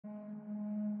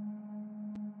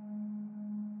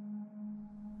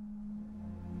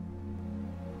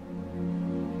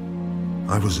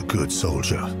I was a good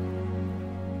soldier.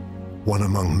 One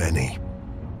among many.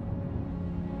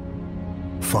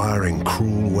 Firing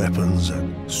cruel weapons at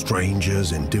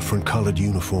strangers in different colored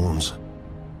uniforms.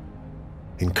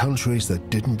 In countries that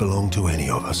didn't belong to any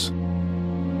of us.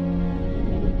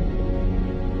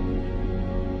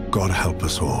 God help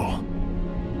us all.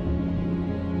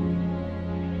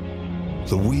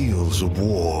 The wheels of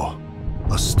war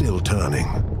are still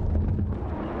turning.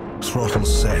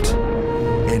 Throttles set,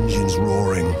 engines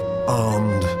roaring,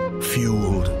 armed,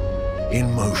 fueled,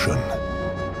 in motion.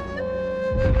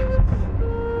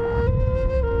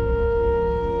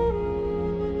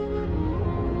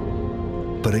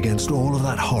 But against all of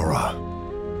that horror,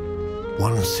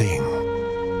 one thing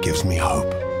gives me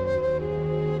hope.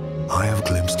 I have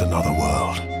glimpsed another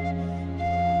world.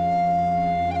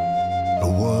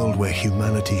 A world where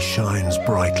humanity shines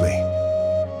brightly,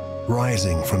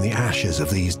 rising from the ashes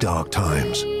of these dark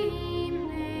times.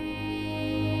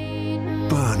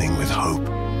 Burning with hope,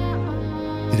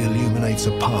 it illuminates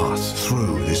a path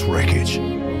through this wreckage.